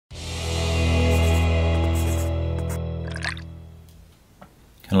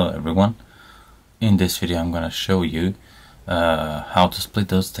Hello everyone. In this video I'm going to show you how to split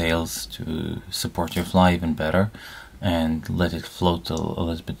those tails to support your fly even better and let it float a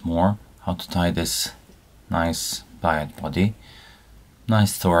little bit more. How to tie this nice Biot body,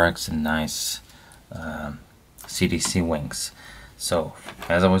 nice thorax and nice CdC wings. So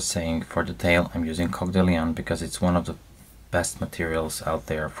as I was saying, for the tail I'm using Coq de Leon because it's one of the best materials out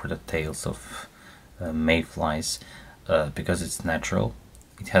there for the tails of mayflies, because it's natural.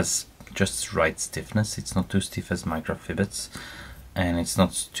 It has just right stiffness. It's not too stiff as microfibets, and it's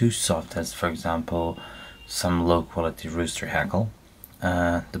not too soft as, for example, some low quality rooster hackle.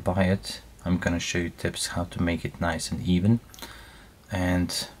 The Biot, I'm gonna show you tips how to make it nice and even, and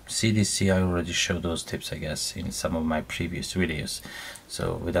CdC I already showed those tips I guess in some of my previous videos.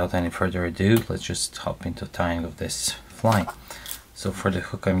 So without any further ado, let's just hop into tying of this fly. So for the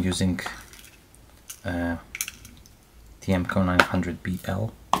hook I'm using TMCO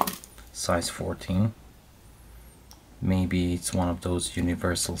 900BL, size 14. Maybe it's one of those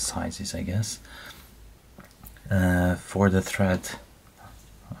universal sizes, I guess. For the thread,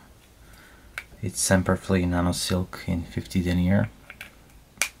 it's Semperfli Nano Silk in 50 denier.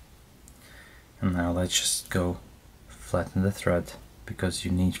 And now let's just go flatten the thread, because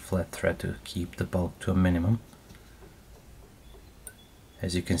you need flat thread to keep the bulk to a minimum.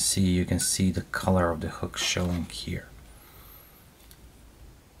 As you can see the color of the hook showing here.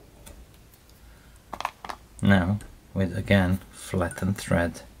 Now, with again flattened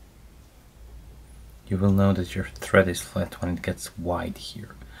thread, you will know that your thread is flat when it gets wide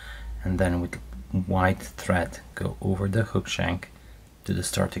here. And then with wide thread, go over the hook shank to the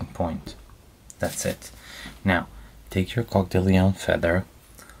starting point. That's it. Now, take your Coq de Leon feather,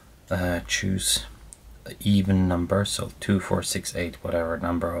 choose an even number, so 2, 4, 6, 8, whatever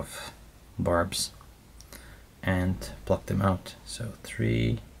number of barbs, and pluck them out. So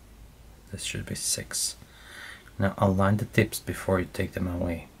 3, this should be 6. Now align the tips before you take them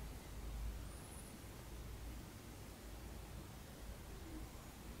away.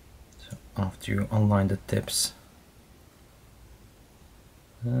 So after you align the tips,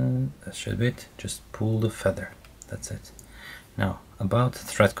 that should be it. Just pull the feather. That's it. Now about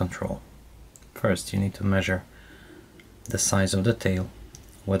thread control. First you need to measure the size of the tail,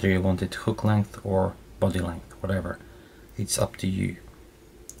 whether you want it hook length or body length, whatever. It's up to you.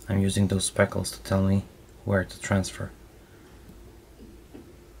 I'm using those speckles to tell me where to transfer.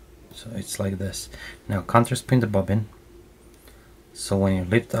 So it's like this. Now counterspin the bobbin, so when you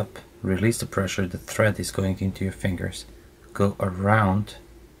lift up, release the pressure, the thread is going into your fingers. Go around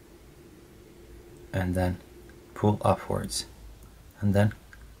and then pull upwards, and then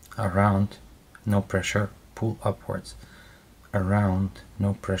around, no pressure, pull upwards, around,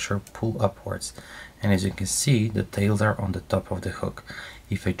 no pressure, pull upwards. And as you can see, the tails are on the top of the hook.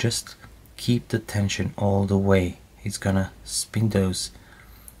 If I just keep the tension all the way, it's gonna spin those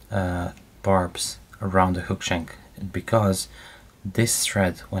barbs around the hook shank, because this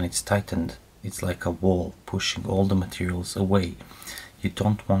thread, when it's tightened, it's like a wall pushing all the materials away. You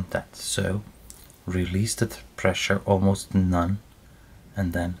don't want that, so release the pressure, almost none,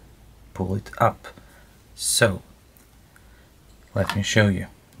 and then pull it up. So let me show you.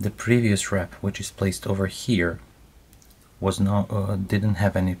 The previous wrap, which is placed over here, was not didn't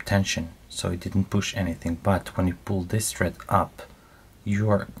have any tension, so it didn't push anything. But when you pull this thread up, you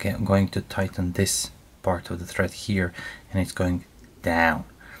are going to tighten this part of the thread here, and it's going down.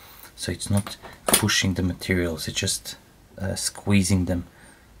 So it's not pushing the materials, it's just squeezing them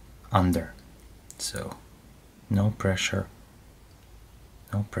under. So no pressure,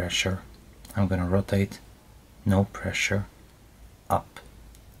 no pressure. I'm gonna rotate, no pressure, up,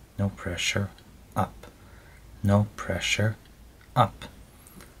 no pressure, up, no pressure, up,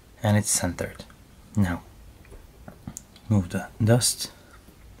 and it's centered. Now move the dust.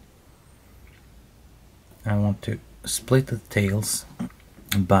 I want to split the tails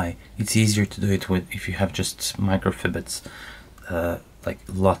by, it's easier to do it with if you have just microfibets, like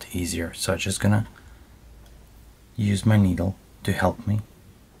a lot easier. So I'm just gonna use my needle to help me,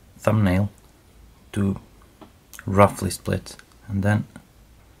 thumbnail to roughly split, and then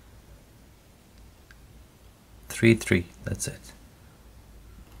 3, 3, that's it.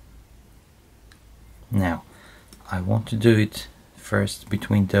 Now I want to do it first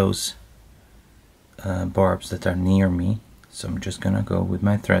between those barbs that are near me, so I'm just gonna go with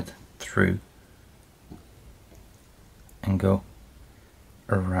my thread through and go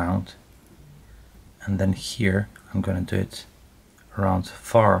around, and then here I'm gonna do it around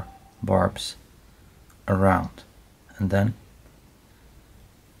far barbs, around, and then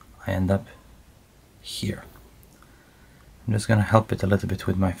I end up here. I'm just gonna help it a little bit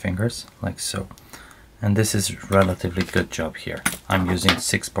with my fingers, like so. And this is relatively good job here. I'm using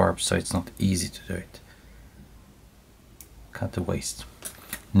 6 barbs, so it's not easy to do it. Cut the waste.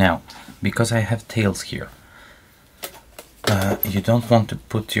 Now, because I have tails here, you don't want to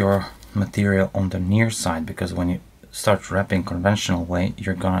put your material on the near side, because when you start wrapping conventional way,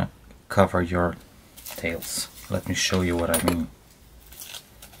 you're gonna cover your tails. Let me show you what I mean.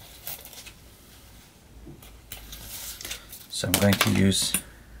 So I'm going to use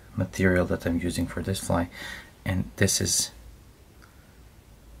material that I'm using for this fly, and this is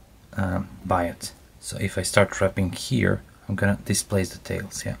Biot. So if I start wrapping here, I'm gonna displace the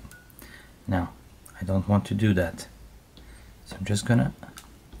tails. Yeah. Now I don't want to do that, so I'm just gonna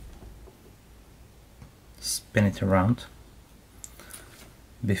spin it around.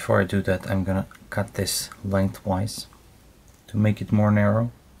 Before I do that, I'm gonna cut this lengthwise to make it more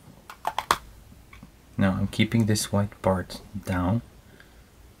narrow. Now I'm keeping this white part down.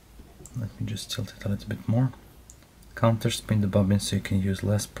 Let me just tilt it a little bit more. Counter spin the bobbin so you can use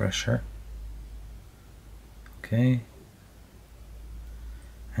less pressure. Okay.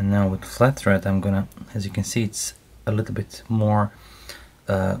 And now with flat thread, I'm gonna, as you can see, it's a little bit more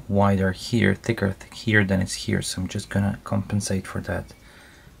wider here, thicker here than it's here. So I'm just gonna compensate for that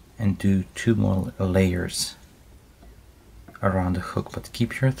and do 2 more layers around the hook. But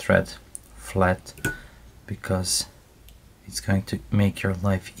keep your thread flat, because it's going to make your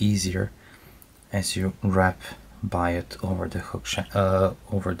life easier as you wrap Biot over the hook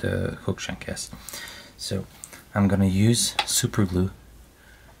shank. Yes. So I'm gonna use super glue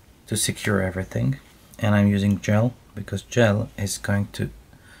to secure everything, and I'm using gel because gel is going to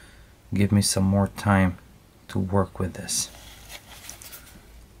give me some more time to work with this.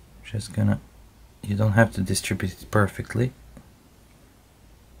 Just gonna, you don't have to distribute it perfectly,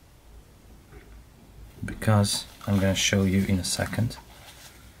 because I'm going to show you in a second.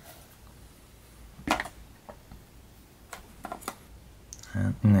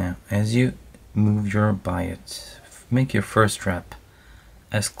 And now, as you move your Biot, make your first wrap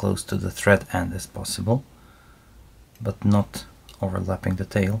as close to the thread end as possible, but not overlapping the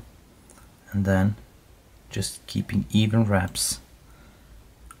tail, and then just keeping even wraps.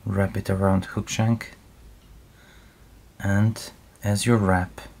 Wrap it around hook shank, and as you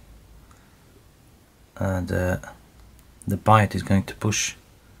wrap, the Biot is going to push.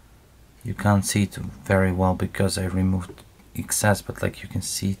 You can't see it very well because I removed excess, but like you can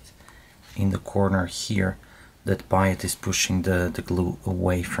see it in the corner here, that Biot is pushing the glue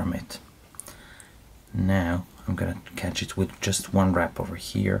away from it. Now I'm gonna catch it with just 1 wrap over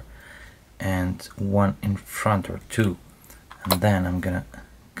here and 1 in front, or 2, and then I'm gonna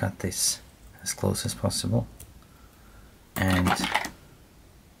cut this as close as possible and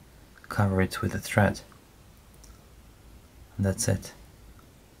cover it with a thread. That's it.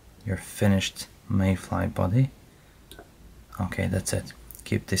 Your finished Mayfly body. Okay, that's it.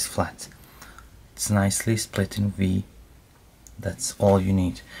 Keep this flat. It's nicely split in V. That's all you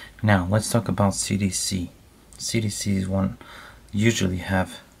need. Now let's talk about CdC. CdC is one usually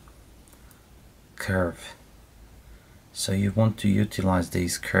have curve, so you want to utilize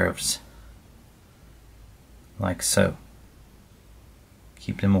these curves like so.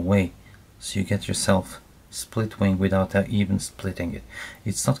 Keep them away so you get yourself split wing without even splitting it.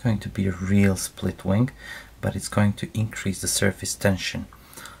 It's not going to be a real split wing, but it's going to increase the surface tension.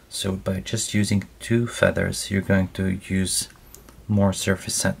 So by just using 2 feathers, you're going to use more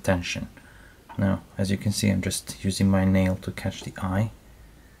surface tension. Now, as you can see, I'm just using my nail to catch the eye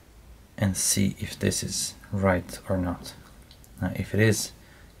and see if this is right or not. Now, if it is,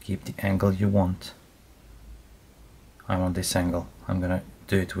 keep the angle you want. I want this angle. I'm gonna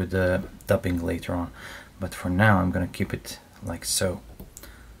do it with the dubbing later on, but for now I'm gonna keep it like so.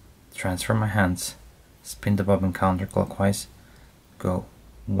 Transfer my hands, spin the bobbin counterclockwise, go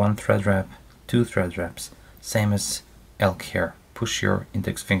 1 thread wrap, 2 thread wraps, same as elk hair. Push your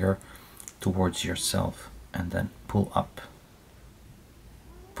index finger towards yourself and then pull up,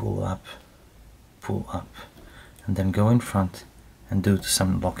 pull up, pull up, and then go in front and do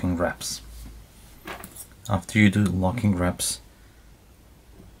some locking wraps. After you do locking wraps,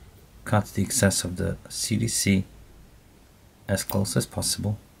 cut the excess of the CdC as close as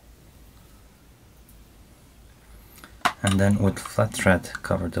possible, and then with flat thread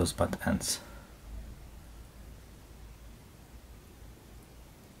cover those butt ends.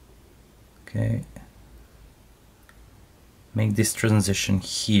 Okay, make this transition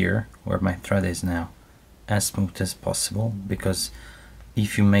here where my thread is now as smooth as possible, because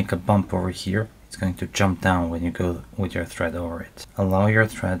if you make a bump over here, it's going to jump down when you go with your thread over it. Allow your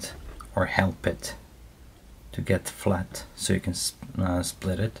thread, or help it, to get flat so you can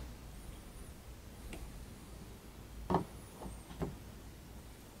split it.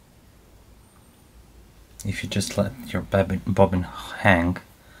 If you just let your bobbin hang,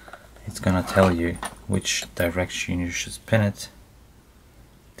 it's gonna tell you which direction you should spin it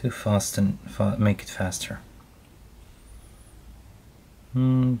to make it faster.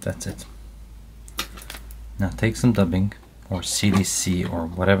 That's it. Now take some dubbing or CdC or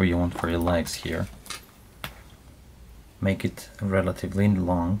whatever you want for your legs here. Make it relatively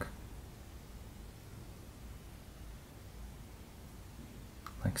long,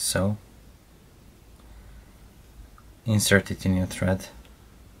 like so. Insert it in your thread.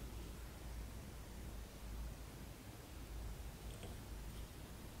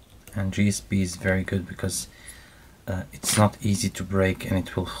 And GSP is very good because it's not easy to break, and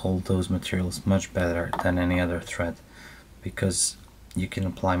it will hold those materials much better than any other thread because you can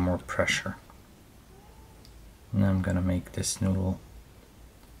apply more pressure. Now I'm gonna make this noodle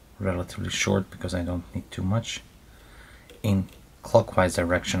relatively short because I don't need too much. In clockwise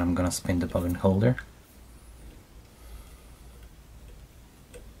direction I'm gonna spin the bobbin holder.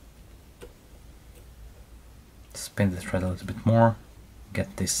 Spin the thread a little bit more,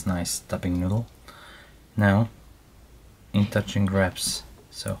 get this nice dubbing noodle. Now in touching wraps,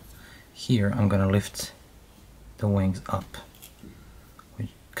 so here I'm gonna lift the wings up with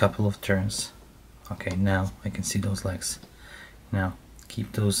a couple of turns. Okay, now I can see those legs. Now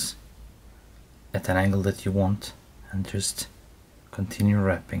keep those at an angle that you want and just continue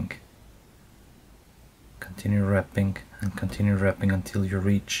wrapping. Continue wrapping and continue wrapping until you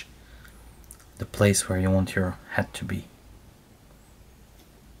reach the place where you want your head to be.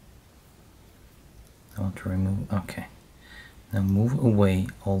 I want to remove, okay. Now move away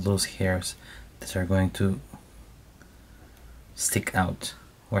all those hairs that are going to stick out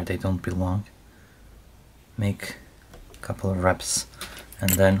where they don't belong. Make a couple of wraps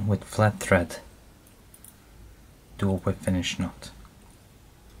and then with flat thread do a whip finish knot.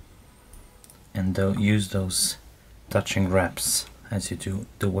 And use those touching wraps as you do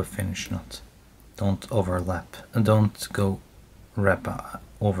the whip finish knot. Don't overlap, don't go wrap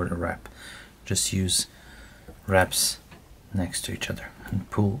over the wrap. Just use wraps next to each other and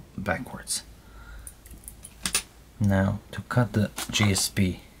pull backwards. Now to cut the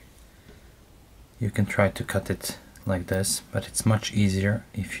GSP, you can try to cut it like this, but it's much easier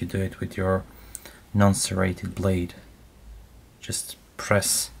if you do it with your non-serrated blade. Just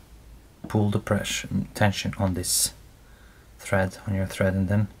press, pull the pressure, tension on this thread, on your thread, and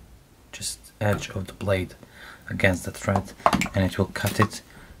then just edge of the blade against the thread, and it will cut it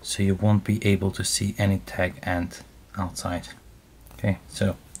so you won't be able to see any tag end outside. Okay,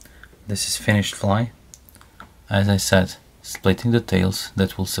 so this is finished fly. As I said, splitting the tails,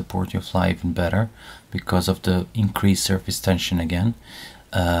 that will support your fly even better because of the increased surface tension again.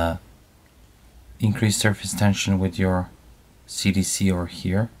 Increased surface tension with your CdC or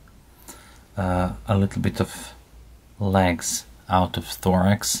here. A little bit of legs out of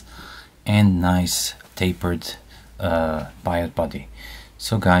thorax and nice tapered Biot body.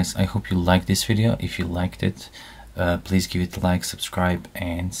 So guys, I hope you liked this video. If you liked it, please give it a like, subscribe,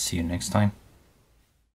 and see you next time.